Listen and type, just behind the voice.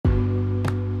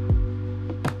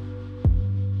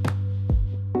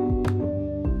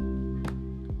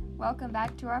Welcome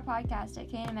back to our podcast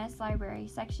at KMS Library,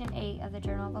 Section 8 of the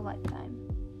Journal of a Lifetime.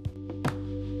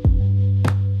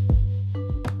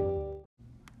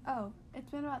 Oh,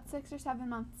 it's been about 6 or 7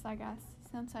 months, I guess,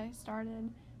 since I started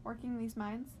working these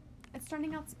mines. It's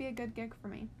turning out to be a good gig for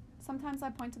me. Sometimes I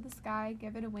point to the sky,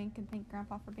 give it a wink, and thank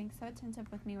Grandpa for being so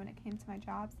attentive with me when it came to my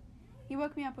jobs. He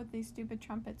woke me up with these stupid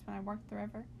trumpets when I worked the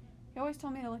river. He always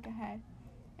told me to look ahead,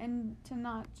 and to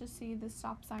not just see the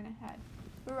stop sign ahead,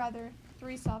 but rather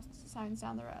 3 stop signs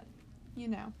down the road. You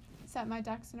know, set my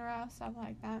ducks in a row, stuff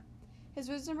like that. His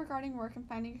wisdom regarding work and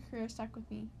finding a career stuck with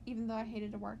me, even though I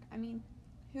hated to work.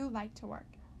 Who liked to work?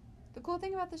 The cool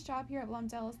thing about this job here at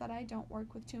Blumdale is that I don't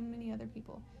work with too many other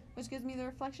people, which gives me the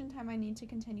reflection time I need to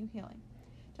continue healing.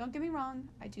 Don't get me wrong,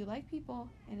 I do like people,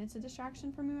 and it's a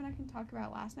distraction for me when I can talk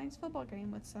about last night's football game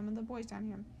with some of the boys down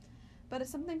here. But it's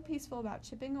something peaceful about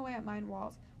chipping away at mine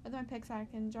walls with my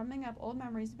pickaxe and drumming up old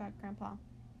memories about Grandpa.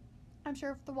 I'm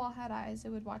sure if the wall had eyes, it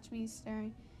would watch me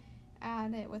staring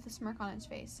at it with a smirk on its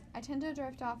face. I tend to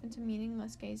drift off into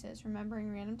meaningless gazes,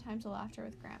 remembering random times of laughter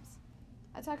with Gramps.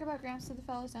 I talk about Gramps to the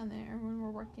fellows down there when we're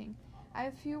working. I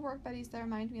have a few work buddies that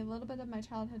remind me a little bit of my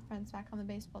childhood friends back on the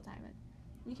baseball diamond.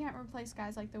 You can't replace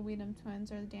guys like the Weedham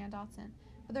twins or the Dan Dotson,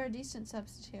 but they're a decent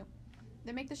substitute.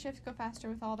 They make the shift go faster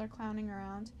with all their clowning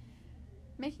around.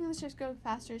 Making the shift go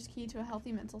faster is key to a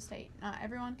healthy mental state. Not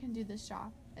everyone can do this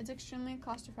job. It's extremely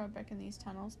claustrophobic in these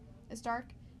tunnels. It's dark,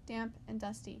 damp, and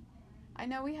dusty. I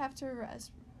know we have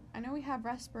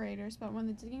respirators, but when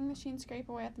the digging machines scrape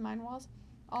away at the mine walls,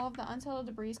 all of the unsettled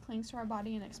debris clings to our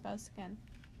body and exposed skin.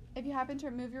 If you happen to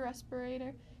remove your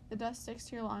respirator, the dust sticks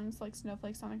to your lungs like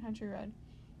snowflakes on a country road.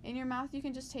 In your mouth, you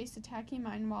can just taste the tacky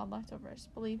mine wall leftovers.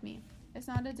 Believe me, it's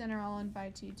not a dinner I'll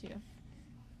invite you to.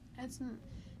 It's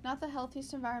not the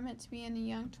healthiest environment to be in a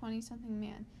young 20-something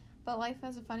man, but life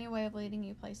has a funny way of leading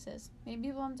you places. Maybe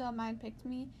Blumdale Mine picked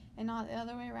me and not the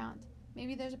other way around.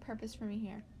 Maybe there's a purpose for me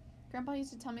here. Grandpa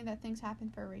used to tell me that things happen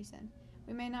for a reason.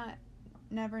 We may not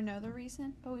never know the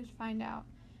reason, but we'd find out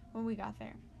when we got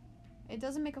there. It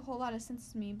doesn't make a whole lot of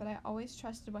sense to me, but I always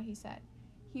trusted what he said.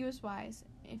 He was wise.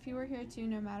 If he were here too,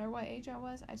 no matter what age I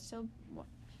was, I'd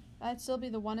still be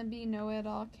the wannabe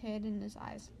know-it-all kid in his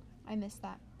eyes. I miss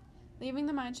that. Leaving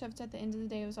the mine shift at the end of the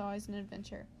day was always an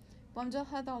adventure. Blumdale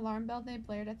had the alarm bell they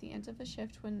blared at the end of a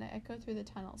shift when they echoed through the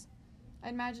tunnels. I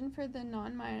imagine for the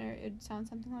non-miner it would sound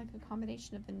something like a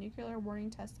combination of a nuclear warning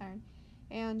test siren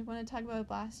and when a tugboat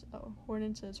blasts a horn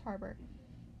into its harbor.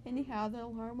 Anyhow, the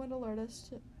alarm would alert us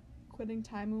to quitting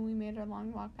time when we made our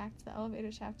long walk back to the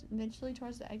elevator shaft and eventually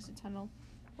towards the exit tunnel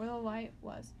where the light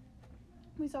was.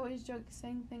 We always joked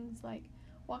saying things like,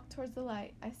 "Walk towards the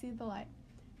light, I see the light."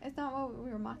 It's not what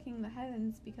we were mocking the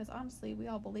heavens, because honestly, we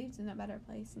all believed in a better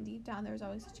place, and deep down there was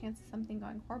always a chance of something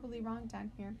going horribly wrong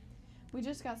down here. We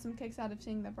just got some kicks out of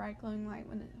seeing the bright glowing light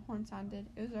when the horn sounded.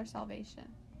 It was our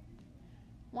salvation.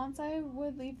 Once I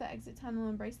would leave the exit tunnel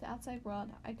and embrace the outside world,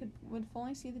 I would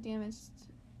fully see the damage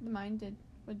the mine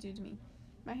would do to me.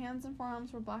 My hands and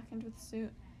forearms were blackened with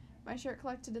soot. My shirt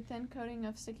collected a thin coating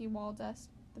of sticky wall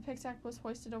dust. The pickaxe was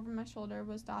hoisted over my shoulder,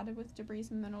 was dotted with debris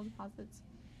and mineral deposits.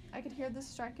 I could hear the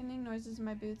striking noises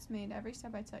my boots made every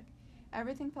step I took.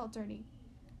 Everything felt dirty.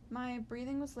 My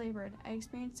breathing was labored. I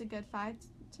experienced a good 5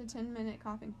 to 10 minute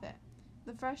coughing fit.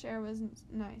 The fresh air was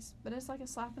nice, but it's like a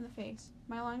slap in the face.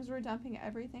 My lungs were dumping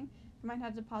everything the mine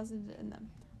had deposited in them.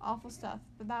 Awful stuff,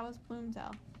 but that was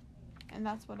Blumdale, and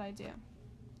that's what I do.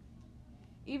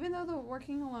 Even though the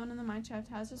working alone in the mine shaft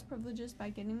has its privileges by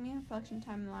getting me reflection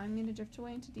time and allowing me to drift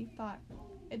away into deep thought,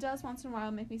 it does once in a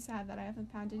while make me sad that I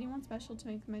haven't found anyone special to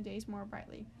make my days more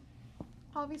brightly.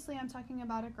 Obviously, I'm talking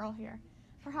about a girl here.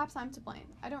 Perhaps I'm to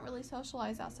blame. I don't really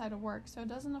socialize outside of work, so it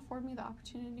doesn't afford me the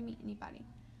opportunity to meet anybody.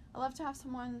 I love to have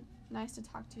someone nice to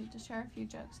talk to share a few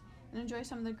jokes, and enjoy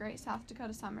some of the great South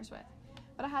Dakota summers with.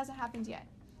 But it hasn't happened yet.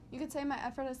 You could say my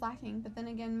effort is lacking, but then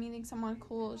again, meeting someone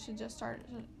cool should just sort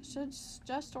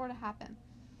of happen.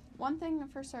 One thing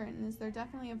for certain is there's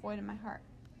definitely a void in my heart.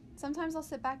 Sometimes I'll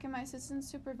sit back in my assistant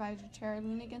supervisor chair,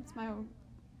 lean against my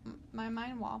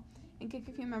mine wall, and kick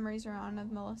a few memories around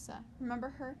of Melissa. Remember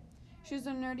her? She was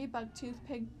a nerdy buck-toothed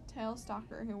pigtail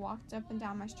stalker who walked up and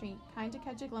down my street, trying to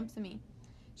catch a glimpse of me.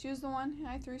 She was the one who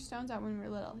I threw stones at when we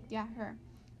were little. Yeah, her.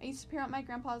 I used to peer out my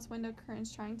grandpa's window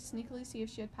curtains, trying to sneakily see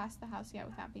if she had passed the house yet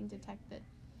without being detected.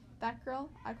 That girl,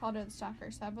 I called her the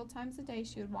stalker. Several times a day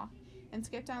she would walk and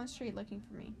skip down the street looking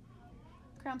for me.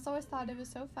 Gramps always thought it was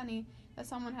so funny that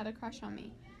someone had a crush on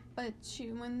me, but she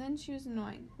was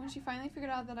annoying. When she finally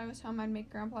figured out that I was home, I'd make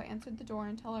Grandpa answer the door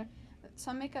and tell her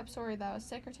some make-up story that I was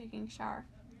sick or taking a shower.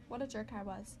 What a jerk I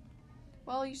was.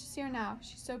 Well, you should see her now.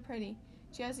 She's so pretty.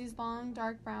 She has these long,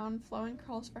 dark brown, flowing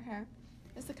curls for hair.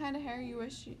 It's the kind of hair you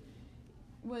wish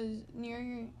was near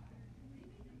your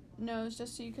nose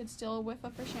just so you could steal a whiff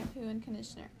of her shampoo and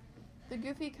conditioner. The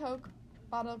goofy Coke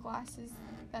bottle glasses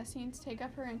that seemed to take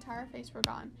up her entire face were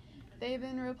gone. They had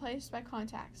been replaced by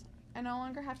contacts. I no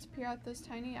longer have to peer out those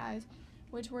tiny eyes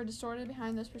which were distorted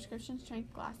behind those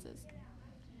prescription-strength glasses.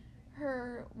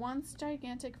 Her once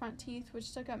gigantic front teeth,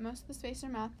 which took up most of the space in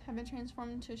her mouth, have been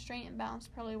transformed into straight and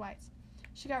balanced pearly whites.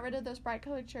 She got rid of those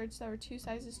bright-colored shirts that were 2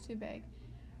 sizes too big.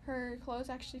 Her clothes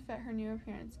actually fit her new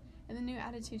appearance and the new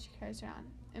attitude she carries around.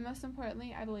 And most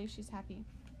importantly, I believe she's happy.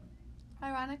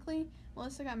 Ironically,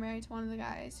 Melissa got married to one of the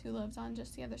guys who lives on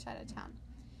just the other side of town.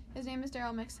 His name is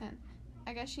Daryl Mixon.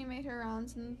 I guess she made her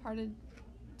rounds in the part of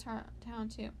town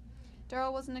too.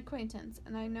 Daryl was an acquaintance,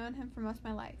 and I'd known him for most of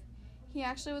my life. He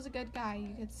actually was a good guy.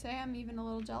 You could say I'm even a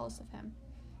little jealous of him.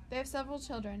 They have several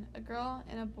children, a girl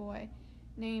and a boy,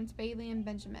 named Bailey and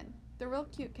Benjamin. They're real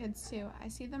cute kids, too. I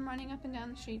see them running up and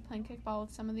down the street playing kickball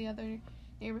with some of the other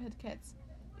neighborhood kids.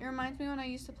 It reminds me when I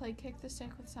used to play kick the stick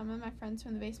with some of my friends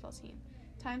from the baseball team.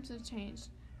 Times have changed,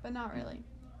 but not really.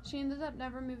 She ended up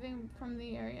never moving from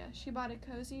the area. She bought a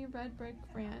cozy red brick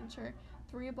rancher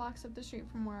 3 blocks up the street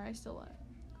from where I still live.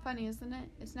 Funny, isn't it?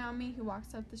 It's now me who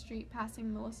walks up the street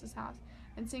passing Melissa's house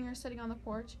and seeing her sitting on the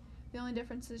porch. The only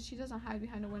difference is she doesn't hide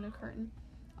behind a window curtain.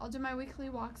 I'll do my weekly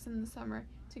walks in the summer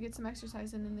to get some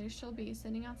exercise in, and there she'll be,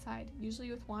 sitting outside,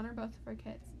 usually with one or both of her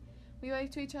kids. We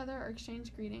wave to each other or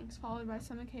exchange greetings, followed by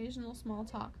some occasional small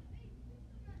talk.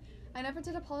 I never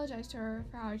did apologize to her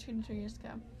for how I treated her years ago.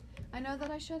 I know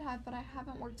that I should have, but I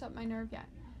haven't worked up my nerve yet.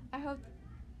 My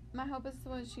hope is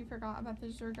that she forgot about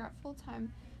this regretful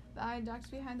time that I ducked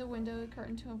behind the window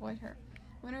curtain to avoid her.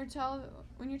 When you're 12,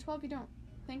 you don't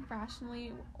think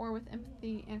rationally or with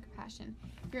empathy and compassion.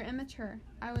 You're immature.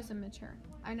 I was immature.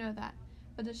 I know that.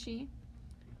 But does she?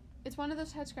 It's one of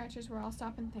those head scratchers where I'll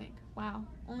stop and think, wow,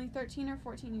 only 13 or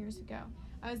 14 years ago,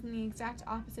 I was in the exact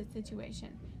opposite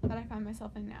situation that I find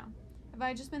myself in now. If I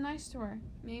had just been nice to her,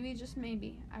 maybe, just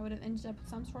maybe, I would have ended up with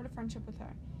some sort of friendship with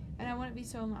her, and I wouldn't be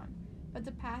so alone. But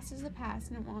the past is the past,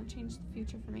 and it won't change the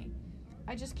future for me.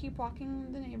 I just keep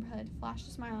walking the neighborhood, flash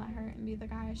a smile at her, and be the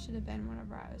guy I should have been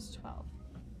whenever I was 12.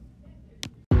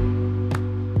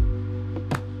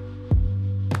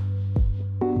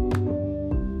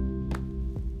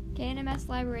 KNMS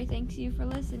Library thanks you for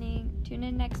listening. Tune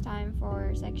in next time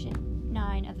for Section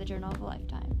 9 of the Journal of a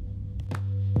Lifetime.